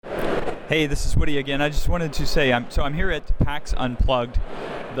Hey, this is Woody again. I just wanted to say, I'm here at PAX Unplugged.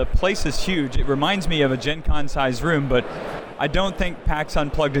 The place is huge. It reminds me of a Gen Con-sized room, but I don't think PAX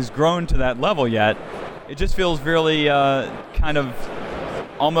Unplugged has grown to that level yet. It just feels really kind of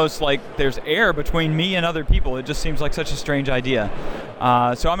almost like there's air between me and other people. It just seems like such a strange idea.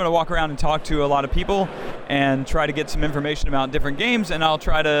 So I'm going to walk around and talk to a lot of people and try to get some information about different games, and I'll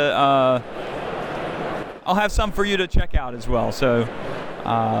try to I'll have some for you to check out as well. So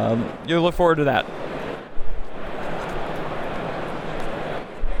you'll look forward to that.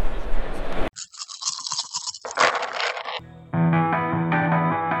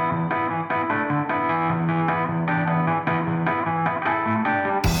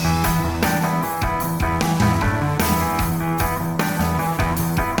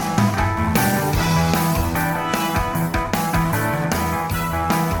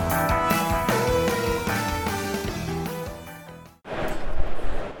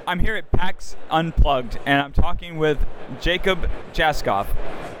 I'm here at PAX Unplugged, and I'm talking with Jakub Jaskow,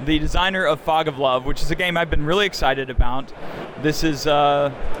 the designer of Fog of Love, which is a game I've been really excited about. This is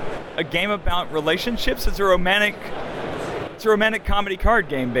a game about relationships. It's a romantic comedy card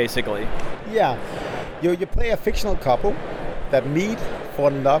game, basically. Yeah, you play a fictional couple that meet, fall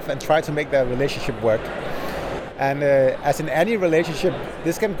in love, and try to make their relationship work. And as in any relationship,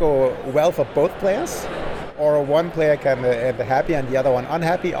 this can go well for both players, or one player can end happy and the other one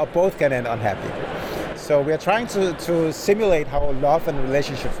unhappy, or both can end unhappy. So we are trying to simulate how love and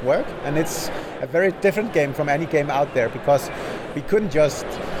relationships work, and it's a very different game from any game out there, because we couldn't just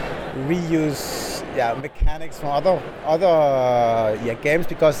reuse mechanics from other games,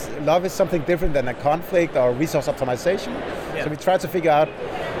 because love is something different than a conflict or resource optimization. Yeah. So we try to figure out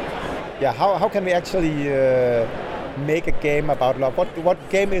how can we actually make a game about love. What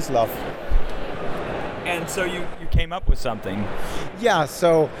game is love? And so you came up with something. Yeah,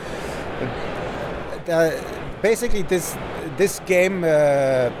 so basically this game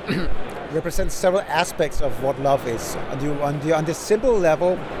represents several aspects of what love is. On the simple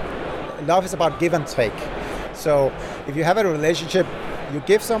level, love is about give and take. So if you have a relationship, you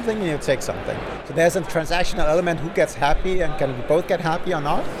give something and you take something. So there's a transactional element, who gets happy and can we both get happy or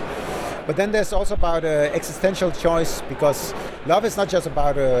not. But then there's also about existential choice, because love is not just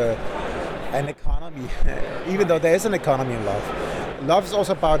about an economy, even though there is an economy in love. Love is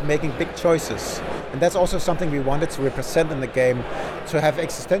also about making big choices. And that's also something we wanted to represent in the game, to have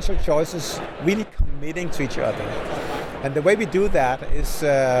existential choices, really committing to each other. And the way we do that is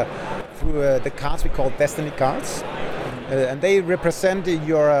through the cards we call Destiny cards. And they represent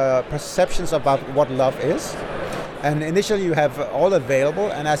your perceptions about what love is. And initially you have all available,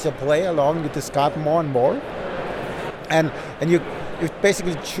 and as you play along, you discard more and more. And you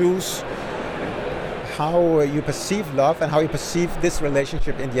basically choose how you perceive love and how you perceive this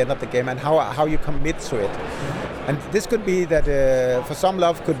relationship in the end of the game, and how you commit to it. And this could be that for some,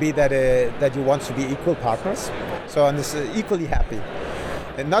 love could be that you want to be equal partners, so on this equally happy,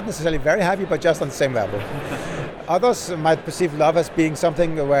 and not necessarily very happy, but just on the same level. Others might perceive love as being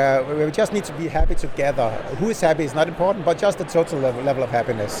something where we just need to be happy together. Who is happy is not important, but just the total level of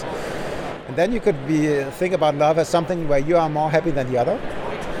happiness. And then you could think about love as something where you are more happy than the other.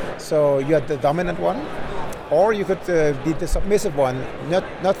 So you're the dominant one, or you could be the submissive one,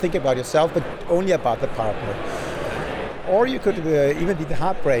 not think about yourself, but only about the partner. Or you could even be the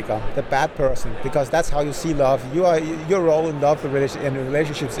heartbreaker, the bad person, because that's how you see love. Your role in love in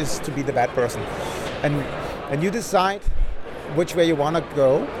relationships is to be the bad person, and you decide which way you want to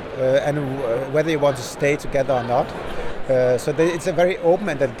go and whether you want to stay together or not. So it's a very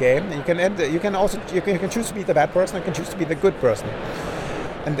open-ended game. You can choose to be the bad person, you can choose to be the good person.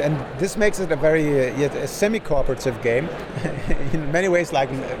 And this makes it a very a semi-cooperative game in many ways, like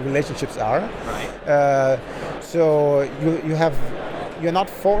relationships are. Right. So you're not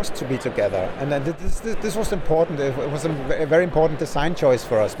forced to be together, and this was important. It was a very important design choice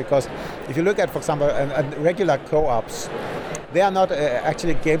for us, because if you look at, for example, regular co-ops, they are not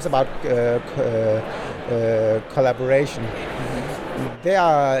actually games about collaboration. Mm-hmm.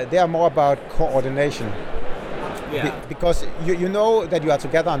 They are more about coordination. Yeah. Because you know that you are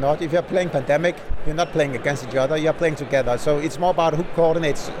together or not. If you're playing Pandemic, you're not playing against each other, you're playing together. So it's more about who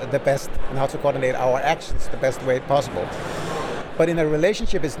coordinates the best and how to coordinate our actions the best way possible. But in a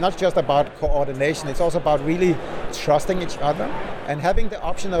relationship, it's not just about coordination, it's also about really trusting each other and having the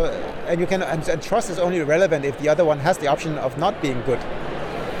option of, and trust is only relevant if the other one has the option of not being good.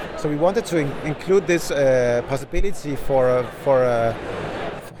 So we wanted to include this possibility for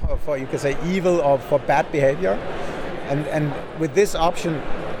you can say evil or for bad behavior, and with this option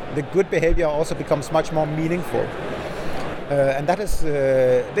the good behavior also becomes much more meaningful. And that is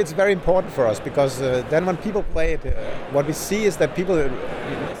it's very important for us because then when people play it, what we see is that people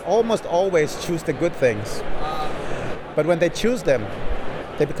almost always choose the good things. But when they choose them,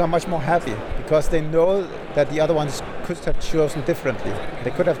 they become much more happy because they know that the other ones could have chosen differently.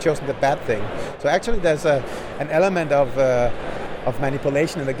 They could have chosen the bad thing. So actually, there's an element of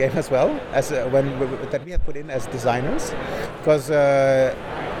manipulation in the game as well, as that we have put in as designers, because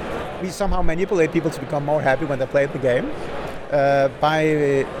we somehow manipulate people to become more happy when they play the game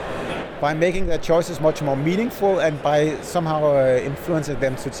by making their choices much more meaningful and by somehow influencing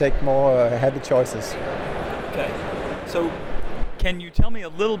them to take more happy choices. Okay. So can you tell me a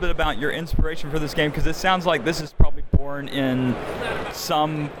little bit about your inspiration for this game? Because it sounds like this is probably born in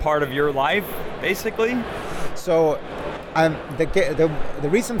some part of your life, basically. So the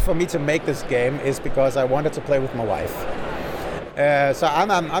reason for me to make this game is because I wanted to play with my wife. So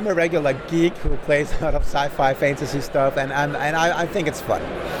I'm a regular geek who plays a lot of sci-fi, fantasy stuff, and I think it's fun.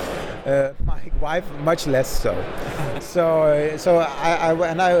 My wife much less so. So I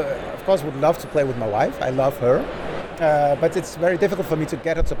of course would love to play with my wife. I love her, but it's very difficult for me to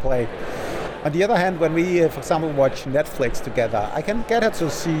get her to play. On the other hand, when we, for example, watch Netflix together, I can get her to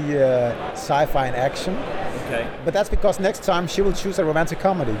see sci-fi and action. Okay. But that's because next time she will choose a romantic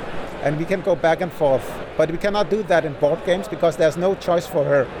comedy, and we can go back and forth. But we cannot do that in board games because there's no choice for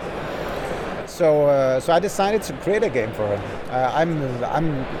her. So I decided to create a game for her.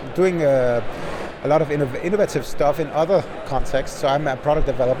 I'm doing a lot of innovative stuff in other contexts. So I'm a product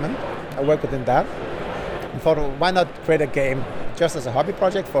development. I work within that. I thought, why not create a game just as a hobby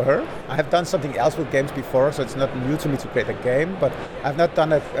project for her? I have done something else with games before, so it's not new to me to create a game. But I've not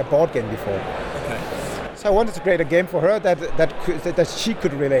done a board game before. Okay. So I wanted to create a game for her that she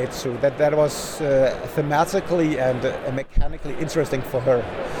could relate to, that was thematically and mechanically interesting for her.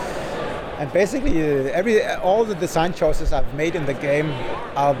 And basically, all the design choices I've made in the game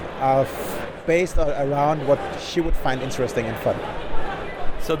are based around what she would find interesting and fun.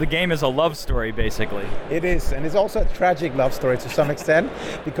 So the game is a love story, basically. It is, and it's also a tragic love story to some extent,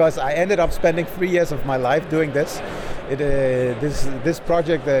 because I ended up spending 3 years of my life doing this. This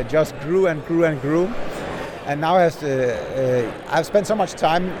project just grew and grew and grew. And now I've spent so much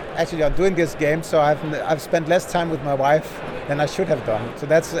time actually on doing this game, so I've spent less time with my wife than I should have done. So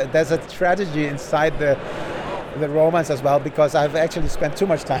there's a tragedy inside the romance as well, because I've actually spent too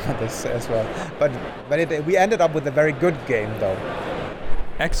much time on this as well. But we ended up with a very good game, though.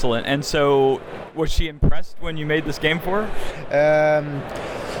 Excellent. And so, was she impressed when you made this game for her?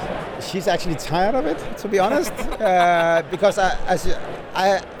 She's actually tired of it, to be honest, because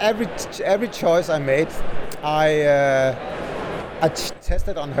every choice I made, I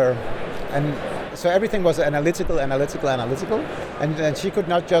tested on her, and so everything was analytical, and she could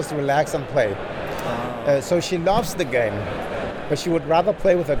not just relax and play. So she loves the game, but she would rather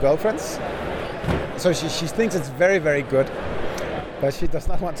play with her girlfriends. So she thinks it's very, very good, but she does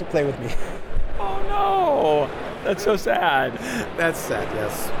not want to play with me. Oh no, that's so sad. That's sad,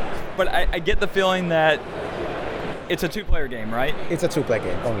 yes. But I get the feeling that it's a two-player game, right? It's a two-player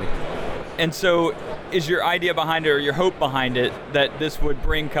game only. And so is your idea behind it, or your hope behind it, that this would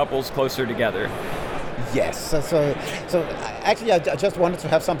bring couples closer together? Yes. So actually I just wanted to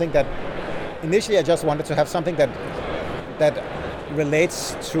have something that, initially I just wanted to have something that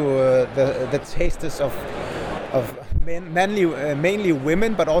relates to the tastes of mainly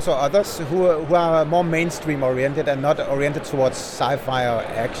women, but also others who are more mainstream oriented and not oriented towards sci-fi or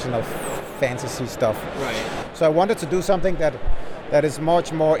action or fantasy stuff. Right. So I wanted to do something that is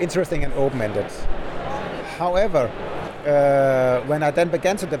much more interesting and open-ended. However, when I then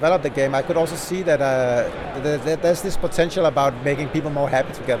began to develop the game, I could also see that there's this potential about making people more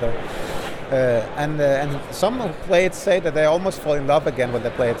happy together. And some who play it say that they almost fall in love again when they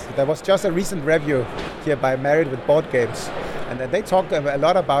play it. There was just a recent review here by Married with Board Games, and they talk a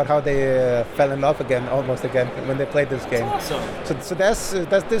lot about how they fell in love almost again when they played this game. That's awesome. So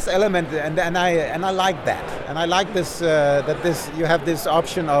there's this element, and I like that, and I like this you have this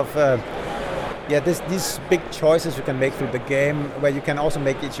option of these big choices you can make through the game, where you can also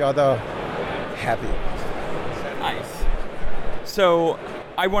make each other happy. Nice. So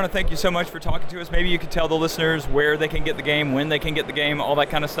I want to thank you so much for talking to us. Maybe you could tell the listeners where they can get the game, when they can get the game, all that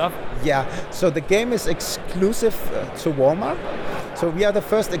kind of stuff. Yeah, so the game is exclusive to Walmart. So we are the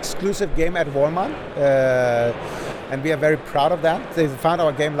first exclusive game at Walmart, and we are very proud of that. They found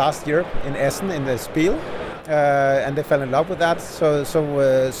our game last year in Essen in the Spiel, and they fell in love with that. So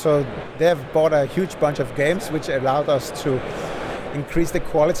they have bought a huge bunch of games, which allowed us to increase the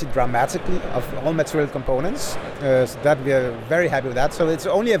quality dramatically of all material components. So that we are very happy with that. So it's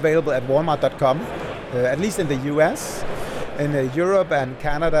only available at walmart.com, at least in the US. in Europe and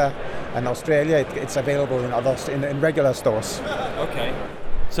Canada and Australia. It's available in others in regular stores. Okay.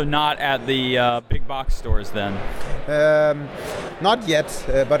 So not at the big box stores then? Not yet,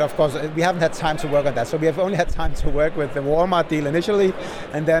 but of course we haven't had time to work on that. So we have only had time to work with the Walmart deal initially,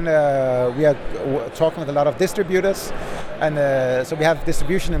 and then we are talking with a lot of distributors, and so we have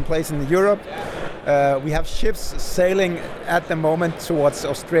distribution in place in Europe. We have ships sailing at the moment towards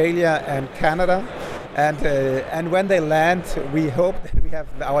Australia and Canada. And when they land, we hope that we have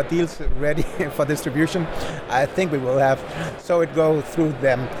our deals ready for distribution. I think we will have, so it goes through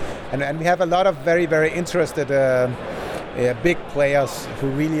them. And we have a lot of very, very interested big players who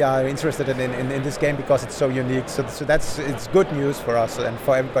really are interested in this game because it's so unique. So it's good news for us and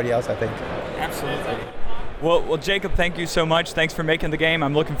for everybody else, I think. Absolutely. Well, Jacob, thank you so much. Thanks for making the game.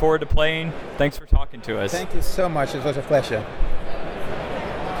 I'm looking forward to playing. Thanks for talking to us. Thank you so much. It was a pleasure.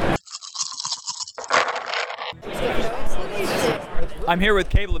 I'm here with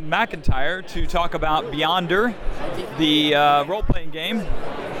Caleb McIntyre to talk about Beyonder, the role-playing game.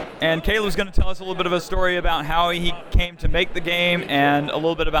 And Caleb's going to tell us a little bit of a story about how he came to make the game and a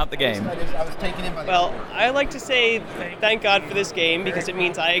little bit about the game. Well, I like to say thank God for this game because it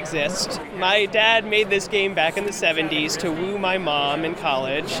means I exist. My dad made this game back in the 70s to woo my mom in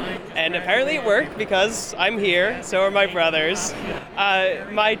college, and apparently it worked because I'm here, so are my brothers.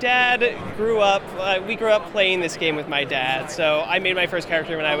 My dad we grew up playing this game with my dad, so I made my first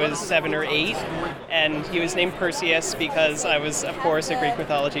character when I was 7 or 8, and he was named Perseus because I was, of course, a Greek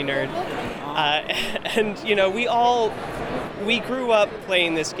mythology nerd. And you know, we grew up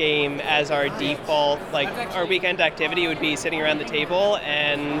playing this game as our default, like our weekend activity would be sitting around the table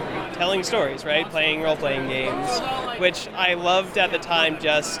and telling stories, right? Playing role-playing games, which I loved at the time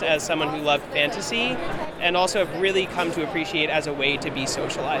just as someone who loved fantasy, and also have really come to appreciate as a way to be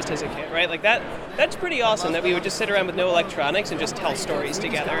socialized as a kid, right? Like that's pretty awesome that we would just sit around with no electronics and just tell stories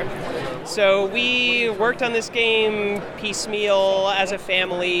together. So we worked on this game piecemeal as a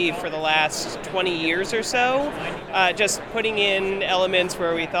family for the last 20 years or so, just putting in elements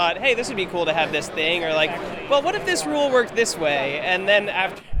where we thought, hey, this would be cool to have this thing, or like, well, what if this rule worked this way? And then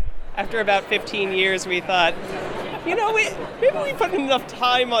after about 15 years, we thought, you know, maybe we put enough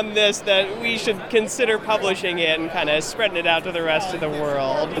time on this that we should consider publishing it and kind of spreading it out to the rest of the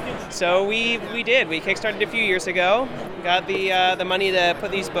world. So we did. We kickstarted a few years ago, got the money to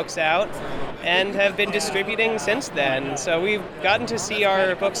put these books out, and have been distributing since then. So we've gotten to see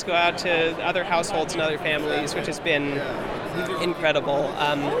our books go out to other households and other families, which has been incredible.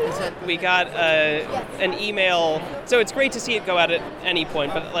 We got an email, so it's great to see it go out at any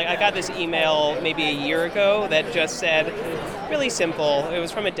point, but like I got this email maybe a year ago that just said, really simple, it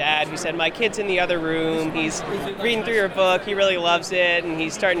was from a dad who said, my kid's in the other room, he's reading through your book, he really loves it, and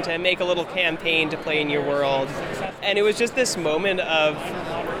he's starting to make a little campaign to play in your world. And it was just this moment of,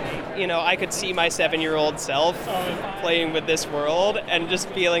 you know, I could see my 7-year-old self playing with this world and just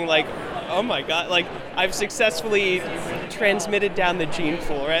feeling like, oh my God, like I've successfully transmitted down the gene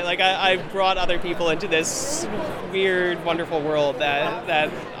pool, right? Like I've brought other people into this weird, wonderful world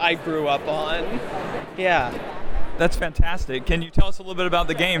that I grew up on. Yeah. That's fantastic. Can you tell us a little bit about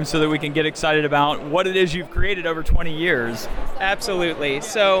the game so that we can get excited about what it is you've created over 20 years? Absolutely.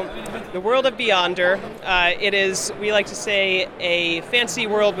 So the world of Beyonder, it is, we like to say, a fantasy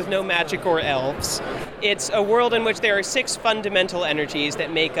world with no magic or elves. It's a world in which there are 6 fundamental energies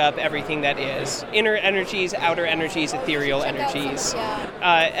that make up everything that is. Inner energies, outer energies, ethereal energies.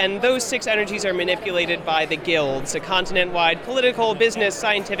 And those 6 energies are manipulated by the guilds, a continent-wide political, business,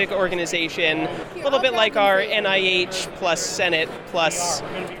 scientific organization, a little bit like our NIH plus Senate plus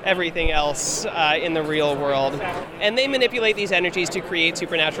everything else in the real world. And they manipulate these energies to create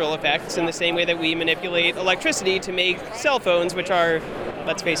supernatural effects in the same way that we manipulate electricity to make cell phones, which are,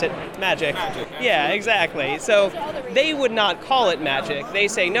 let's face it, magic. Yeah, exactly. So they would not call it magic. They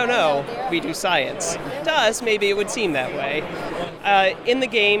say, no, we do science. To us, maybe it would seem that way. In the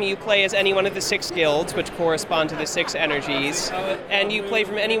game, you play as any one of the 6 guilds, which correspond to the 6 energies, and you play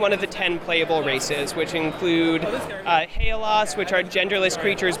from any one of the 10 playable races, which include Haelos, which are genderless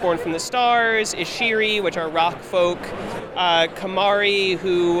creatures born from the stars, Ishiri, which are rock folk, Kamari,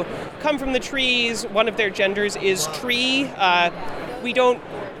 who come from the trees. One of their genders is tree. We don't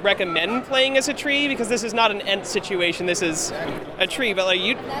recommend playing as a tree because this is not an Ent situation. This is a tree, but like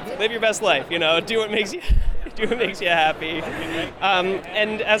you live your best life, you know, do what makes you happy.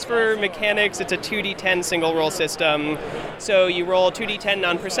 And as for mechanics, it's a 2d10 single roll system. So you roll 2d10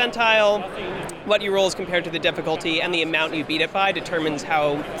 non-percentile. What you roll is compared to the difficulty, and the amount you beat it by determines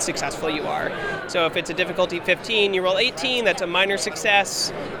how successful you are. So if it's a difficulty 15, you roll 18, that's a minor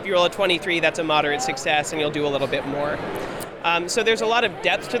success. If you roll a 23, that's a moderate success, and you'll do a little bit more. So there's a lot of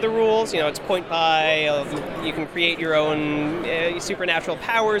depth to the rules. It's point buy. You can create your own supernatural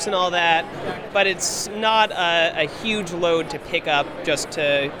powers and all that, but it's not a huge load to pick up just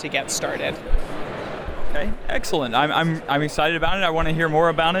to get started. Okay, excellent. I'm excited about it. I want to hear more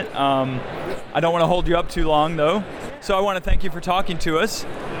about it. I don't want to hold you up too long, though. So I want to thank you for talking to us.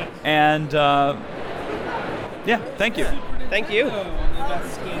 And thank you. Thank you. We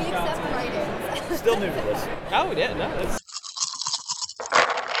accept write-ins. Still new to this. Oh, yeah, no, that's...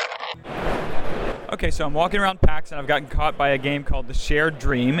 Okay, so I'm walking around PAX and I've gotten caught by a game called The Shared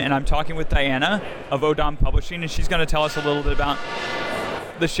Dream, and I'm talking with Diana of Odom Publishing, and she's going to tell us a little bit about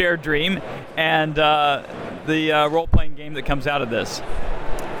The Shared Dream and the role-playing game that comes out of this.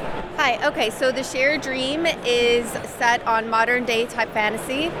 Hi, okay, so The Shared Dream is set on modern day type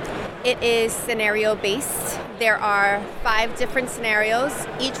fantasy. It is scenario based. There are 5 different scenarios,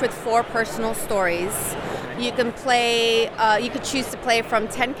 each with 4 personal stories. You can choose to play from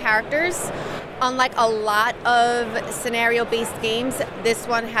 10 characters. Unlike a lot of scenario-based games, this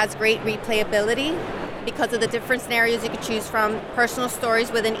one has great replayability because of the different scenarios you could choose from, personal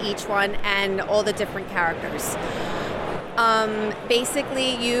stories within each one, and all the different characters.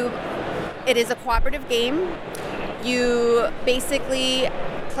 Basically, it is a cooperative game. You basically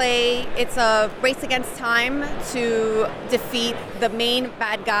play, it's a race against time to defeat the main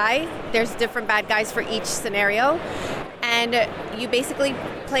bad guy. There's different bad guys for each scenario. And you basically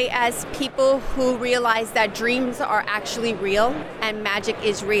play as people who realize that dreams are actually real and magic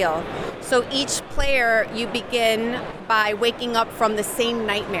is real. So each player, you begin by waking up from the same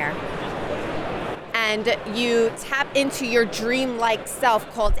nightmare. And you tap into your dream-like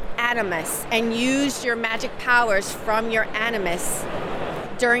self called Animus and use your magic powers from your Animus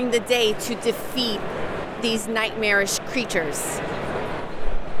during the day to defeat these nightmarish creatures.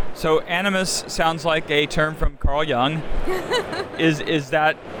 So Animus sounds like a term from Carl Jung. Is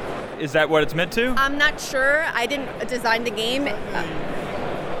that what it's meant to? I'm not sure. I didn't design the game.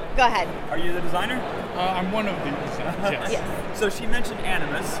 Go ahead. Are you the designer? I'm one of the designers, yes. Yes. So she mentioned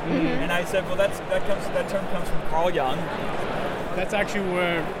Animus, and I said, well, that term comes from Carl Jung. That's actually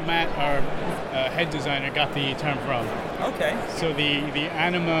where Matt, our head designer, got the term from. Okay. So the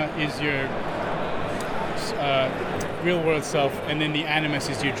anima is your real world self, and then the animus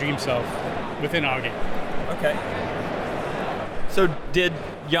is your dream self within our game. Okay. So did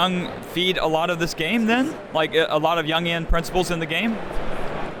Jung feed a lot of this game then? Like a lot of Jungian principles in the game?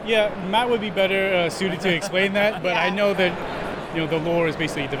 Yeah, Matt would be better suited to explain that, but I know that the lore is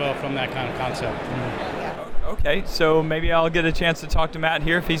basically developed from that kind of concept. Okay, so maybe I'll get a chance to talk to Matt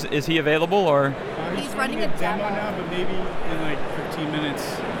here. If is he available or? He's running a demo demo now, but maybe in like 15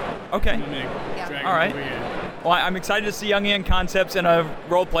 minutes. Okay. I'm gonna drag All right. him over here. Well, I'm excited to see Jungian concepts in a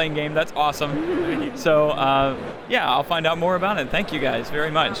role-playing game. That's awesome. So, I'll find out more about it. Thank you guys very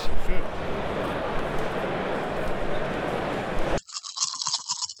much. Sure.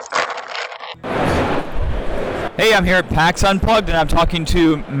 Hey, I'm here at PAX Unplugged, and I'm talking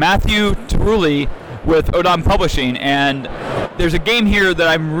to Matthew Tarulli with Odom Publishing, and there's a game here that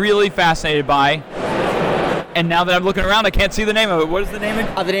I'm really fascinated by. And now that I'm looking around, I can't see the name of it. What is the name of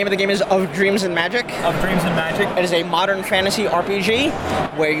it? The name of the game is Of Dreams and Magic. Of Dreams and Magic. It is a modern fantasy RPG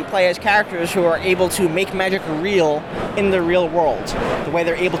where you play as characters who are able to make magic real in the real world. The way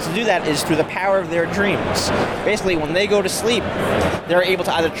they're able to do that is through the power of their dreams. Basically, when they go to sleep, they're able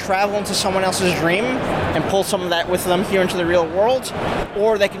to either travel into someone else's dream and pull some of that with them here into the real world,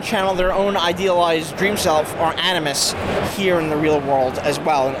 or they can channel their own idealized dream self or animus here in the real world as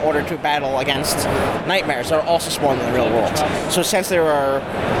well in order to battle against nightmares that are also spawned in the real world. So since there are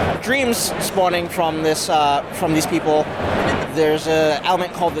dreams spawning from these people, there's an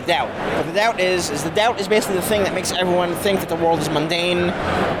element called the doubt. What the doubt is basically the thing that makes everyone think that the world is mundane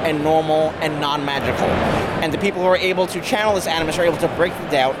and normal and non-magical. And the people who are able to channel this animus are able to break the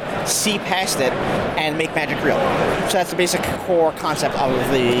doubt, see past it, and make magic real. So that's the basic core concept of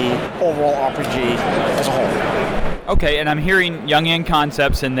the overall RPG as a whole. Okay, and I'm hearing Jungian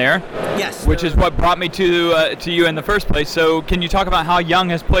concepts in there. Yes. Which is what brought me to you in the first place. So can you talk about how Jung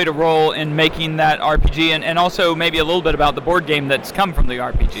has played a role in making that RPG, and also maybe a little bit about the board game that's come from the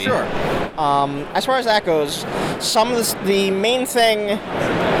RPG? Sure. As far as that goes, the main thing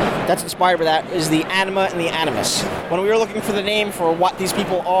that's inspired by that is the anima and the animus. When we were looking for the name for what these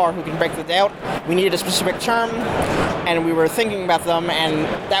people are who can break the doubt, we needed a specific term, and we were thinking about them, and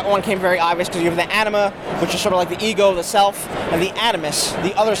that one came very obvious because you have the anima, which is sort of like the ego, the self, and the animus,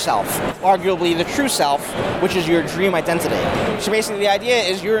 the other self, arguably the true self, which is your dream identity. So basically the idea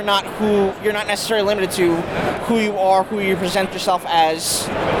is you're not necessarily limited to who you are, who you present yourself as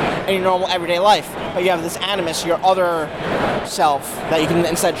in your normal everyday life, but you have this animus, your other self, that you can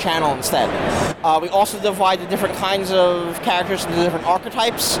instead channel instead. We also divide the different kinds of characters into different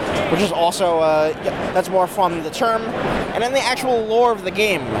archetypes, which is also, that's more from the term. And then the actual lore of the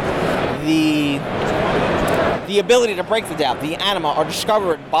game, the ability to break the doubt, the anima, are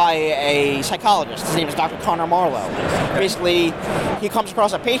discovered by a psychologist. His name is Dr. Connor Marlowe. Basically, he comes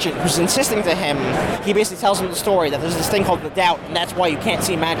across a patient who's insisting to him, he basically tells him the story that there's this thing called the doubt, and that's why you can't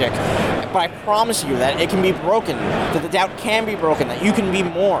see magic. But I promise you that it can be broken, that the doubt can be broken, that you can be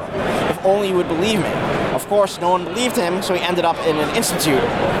more, if only you would believe me. Of course, no one believed him, so he ended up in an institute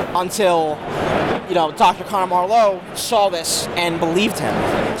until, Dr. Connor Marlowe saw this and believed him.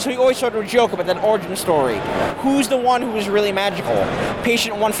 So he always sort of joke about that origin story. Who's the one who was really magical?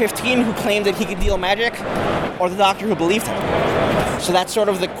 Patient 115 who claimed that he could deal magic, or the doctor who believed him? So that's sort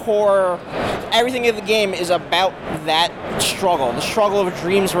of the core. Everything in the game is about that struggle, the struggle of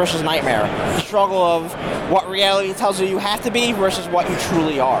dreams versus nightmare, the struggle of what reality tells you have to be versus what you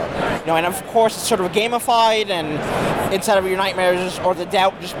truly are. And of course it's sort of gamified, and instead of your nightmares or the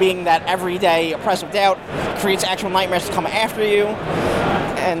doubt just being that everyday oppressive doubt, creates actual nightmares to come after you.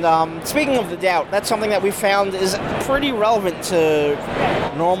 And speaking of the doubt, that's something that we found is pretty relevant to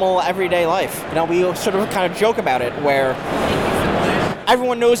normal everyday life. We sort of kind of joke about it, where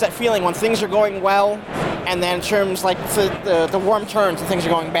everyone knows that feeling when things are going well, and then in terms like the worm turns and things are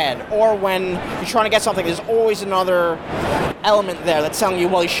going bad. Or when you're trying to get something, there's always another element there that's telling you,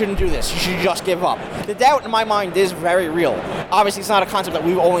 well, you shouldn't do this, you should just give up. The doubt in my mind is very real. Obviously, it's not a concept that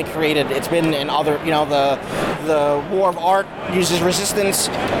we've only created. It's been in other, the War of Art uses resistance.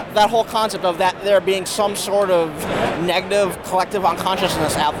 That whole concept of that there being some sort of negative collective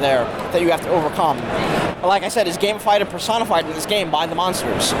unconsciousness out there that you have to overcome. But like I said, is gamified and personified in this game by the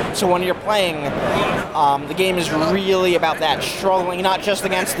monsters. So when you're playing, the game is really about that, struggling not just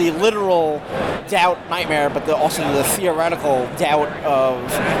against the literal doubt nightmare, but also the theoretical doubt of,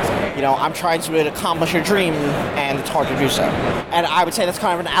 I'm trying to accomplish a dream, and it's hard to do so. And I would say that's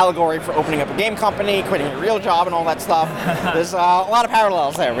kind of an allegory for opening up a game company, quitting your real job, and all that stuff. There's a lot of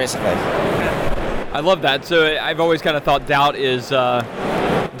parallels there, basically. I love that. So I've always kind of thought doubt is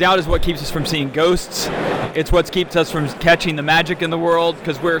what keeps us from seeing ghosts. It's what keeps us from catching the magic in the world,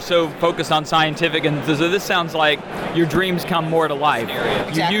 because we're so focused on scientific. And so this sounds like your dreams come more to life.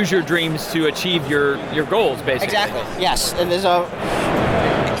 Exactly. You use your dreams to achieve your goals, basically. Exactly. Yes. And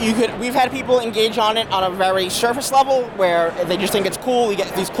we've had people engage on it on a very surface level, where they just think it's cool, you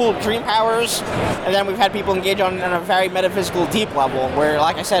get these cool dream powers, and then we've had people engage on it on a very metaphysical, deep level, where,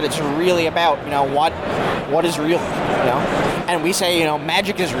 like I said, it's really about, what is real, And we say,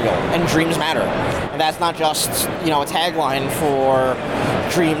 magic is real, and dreams matter. And that's not just, a tagline for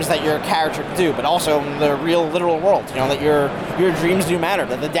dreams that your character can do, but also in the real, literal world, that your dreams do matter,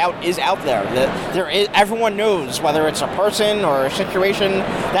 that the doubt is out there, that everyone knows, whether it's a person or a situation,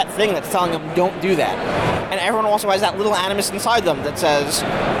 that thing that's telling them don't do that. And everyone also has that little animus inside them that says,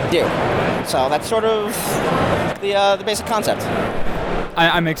 do. So that's sort of the basic concept.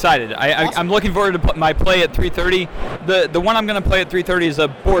 I'm excited. Awesome. I'm looking forward to my play at 3:30. The one I'm going to play at 3:30 is a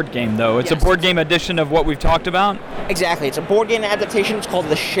board game, though. It's yes. A board game edition of what we've talked about. Exactly. It's a board game adaptation. It's called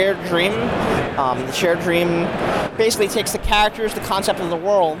The Shared Dream. The Shared Dream basically takes the characters, the concept of the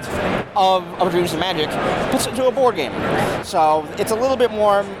world of Dreams and Magic, puts it into a board game. So it's a little bit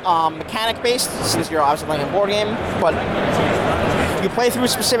more mechanic-based, since you're obviously playing a board game, but you play through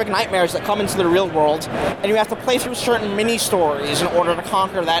specific nightmares that come into the real world, and you have to play through certain mini-stories in order to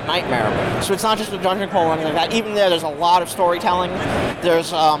conquer that nightmare. So it's not just a dungeon crawl or anything like that. Even there's a lot of storytelling.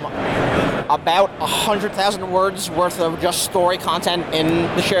 There's about 100,000 words worth of just story content in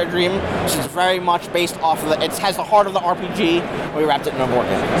The Shared Dream. So it's very much based off of it has the heart of the RPG, but we wrapped it in a board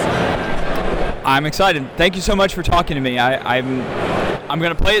game. I'm excited. Thank you so much for talking to me. I'm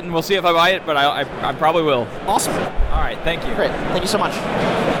going to play it, and we'll see if I buy it, but I probably will. Awesome. All right, thank you. Great. Thank you so much.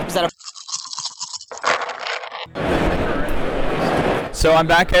 Is that So I'm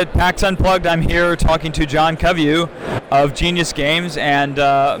back at PAX Unplugged. I'm here talking to John Covey of Genius Games, and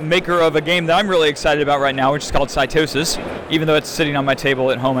maker of a game that I'm really excited about right now, which is called Cytosis. Even though it's sitting on my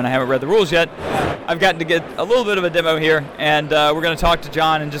table at home and I haven't read the rules yet, I've gotten to get a little bit of a demo here, and we're going to talk to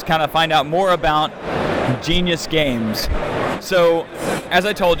John and just kind of find out more about Genius Games. So, as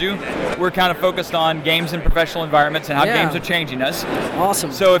I told you, we're kind of focused on games in professional environments and how games are changing us.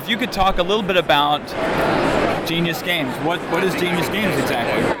 Awesome. So if you could talk a little bit about Genius Games. What is Genius Games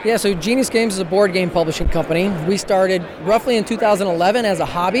exactly? Yeah, so Genius Games is a board game publishing company. We started roughly in 2011 as a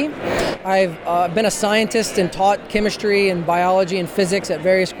hobby. I've been a scientist and taught chemistry and biology and physics at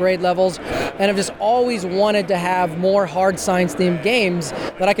various grade levels, and I've just always wanted to have more hard science-themed games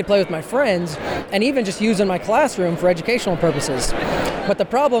that I could play with my friends and even just use in my classroom for educational purposes. But the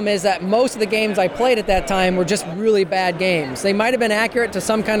problem is that most of the games I played at that time were just really bad games. They might have been accurate to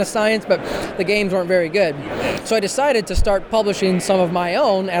some kind of science, but the games weren't very good. So I decided to start publishing some of my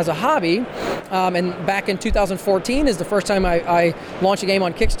own as a hobby. And back in 2014 is the first time I launched a game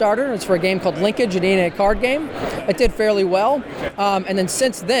on Kickstarter. It's for a game called Linkage, a DNA card game. It did fairly well. And then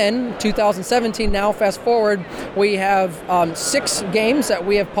since then, 2017 now, fast forward, we have 6 games that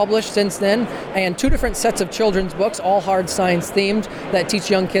we have published since then, and 2 different sets of children's books, all hard science themed, that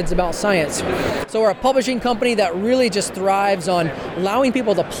teach young kids about science. So we're a publishing company that really just thrives on allowing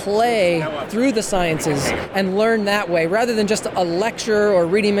people to play through the sciences and learn that way, rather than just a lecture or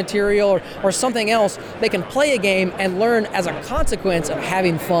reading material or something else. They can play a game and learn as a consequence of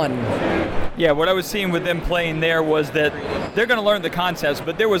having fun. Yeah, what I was seeing with them playing there was that they're going to learn the concepts,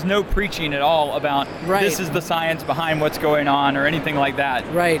 but there was no preaching at all about this is the science behind what's going on or anything like that.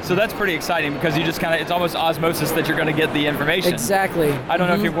 Right. So that's pretty exciting, because you just kind of, it's almost osmosis that you're going to get the information. Exactly. I don't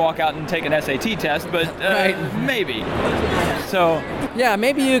know if you walk out and take an SAT test, but maybe. So yeah,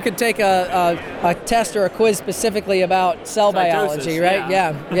 maybe you could take a test or a quiz specifically about cell biology, right?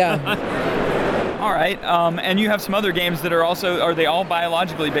 Yeah. All right, and you have some other games that are also, are they all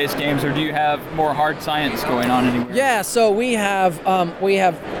biologically based games, or do you have more hard science going on anywhere? Yeah, so we have,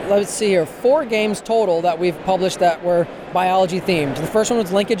 let's see here, 4 games total that we've published that were biology themed. The first one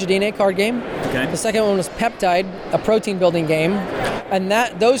was Linkage, a DNA card game. Okay. The second one was Peptide, a protein building game. And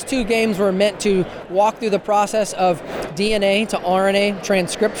those 2 games were meant to walk through the process of DNA to RNA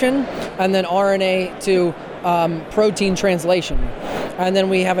transcription, and then RNA to protein translation. And then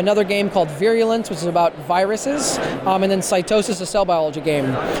we have another game called Virulence, which is about viruses, and then Cytosis, a cell biology game.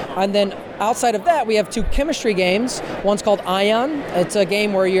 And then outside of that, we have 2 chemistry games. One's called Ion. It's a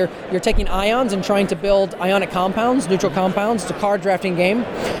game where you're taking ions and trying to build ionic compounds, neutral compounds. It's a card drafting game.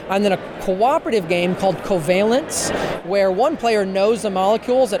 And then a cooperative game called Covalence, where one player knows the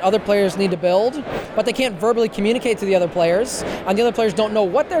molecules that other players need to build, but they can't verbally communicate to the other players, and the other players don't know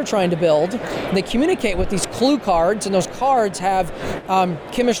what they're trying to build. They communicate with these clue cards, and those cards have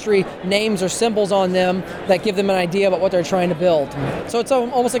chemistry names or symbols on them that give them an idea about what they're trying to build. So it's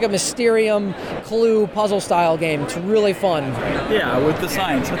almost like a Mysterium clue puzzle style game. It's really fun. Yeah, with the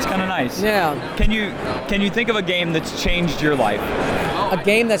science. That's kind of nice. Yeah. Can you think of a game that's changed your life? A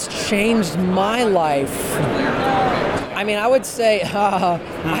game that's changed my life. I mean, I would say,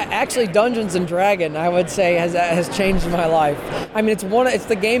 actually, Dungeons and Dragons, I would say, has changed my life. I mean, it's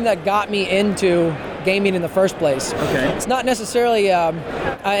the game that got me into gaming in the first place. Okay. It's not necessarily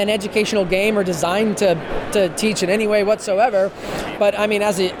an educational game or designed to teach in any way whatsoever, but I mean,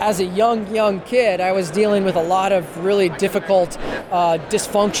 as a young kid, I was dealing with a lot of really difficult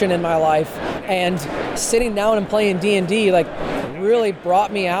dysfunction in my life, and sitting down and playing D&D really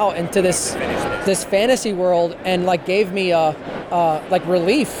brought me out into this fantasy world, and gave me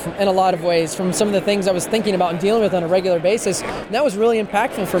relief in a lot of ways from some of the things I was thinking about and dealing with on a regular basis. And that was really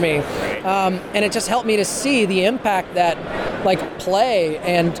impactful for me, and it just helped me to see the impact that play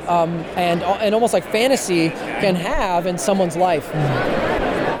and almost like fantasy can have in someone's life.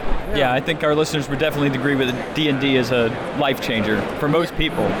 Yeah, I think our listeners would definitely agree with D&D as a life changer for most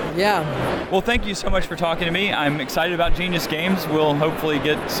people. Yeah. Well, thank you so much for talking to me. I'm excited about Genius Games. We'll hopefully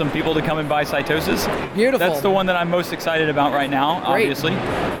get some people to come and buy Cytosis. Beautiful. That's the one that I'm most excited about right now, obviously.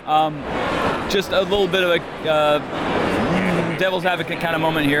 Just a little bit of a devil's advocate kind of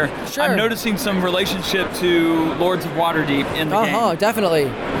moment here. Sure. I'm noticing some relationship to Lords of Waterdeep in the game.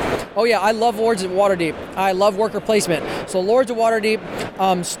 Definitely. Oh yeah, I love Lords of Waterdeep. I love worker placement. So Lords of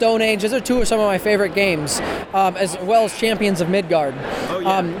Waterdeep, Stone Age, those are 2 of some of my favorite games, as well as Champions of Midgard. Oh,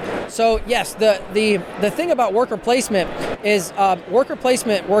 yeah. So yes, the thing about worker placement is worker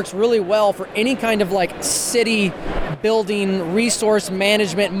placement works really well for any kind of city building, resource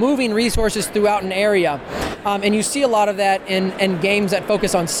management, moving resources throughout an area. And you see a lot of that in games that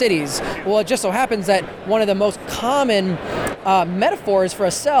focus on cities. Well, it just so happens that one of the most common metaphors for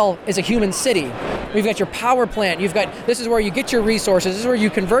a cell is a human city. You've got your power plant. This is where you get your resources. This is where you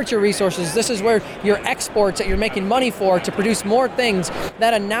convert your resources. This is where your exports that you're making money for to produce more things.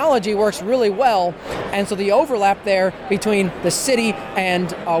 That analogy works really well. And so the overlap there between the city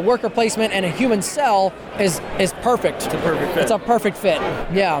and worker placement and a human cell is perfect. It's a perfect fit. It's a perfect fit,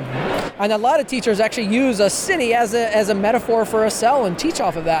 yeah. And a lot of teachers actually use a city as a metaphor for a cell and teach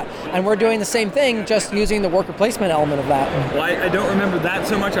off of that. And we're doing the same thing, just using the worker placement element of that. Well, I don't remember that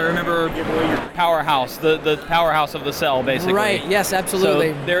so much. I remember powerhouse, the powerhouse of the cell, basically. Right, yes,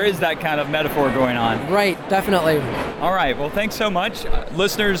 absolutely. So there is that kind of metaphor going on. Right, definitely. All right, well, thanks so much.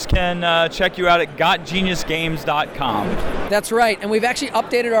 Listeners can check you out at gotgeniusgames.com. That's right, and we've actually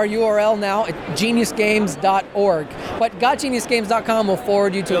updated our URL now at geniusgames.org. But gotgeniusgames.com will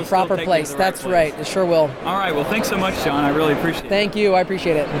forward you to the proper place. That's right, it sure will. All right, well, thanks so much, John. I really appreciate it. Thank you, I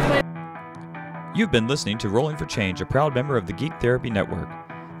appreciate it. You've been listening to Rolling for Change, a proud member of the Geek Therapy Network.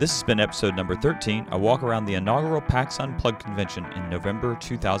 This has been episode number 13, a walk around the inaugural PAX Unplugged convention in November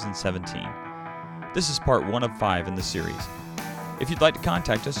 2017. This is part 1 of 5 in the series. If you'd like to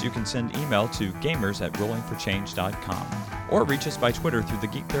contact us, you can send email to gamers@rollingforchange.com or reach us by Twitter through the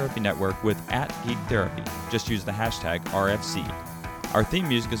Geek Therapy Network with @GeekTherapy. Just use the hashtag RFC. Our theme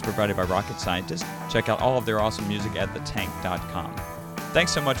music is provided by Rocket Scientist. Check out all of their awesome music at thetank.com.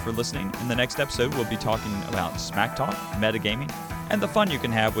 Thanks so much for listening. In the next episode, we'll be talking about Smack Talk, metagaming, and the fun you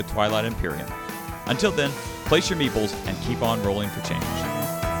can have with Twilight Imperium. Until then, place your meeples and keep on rolling for change.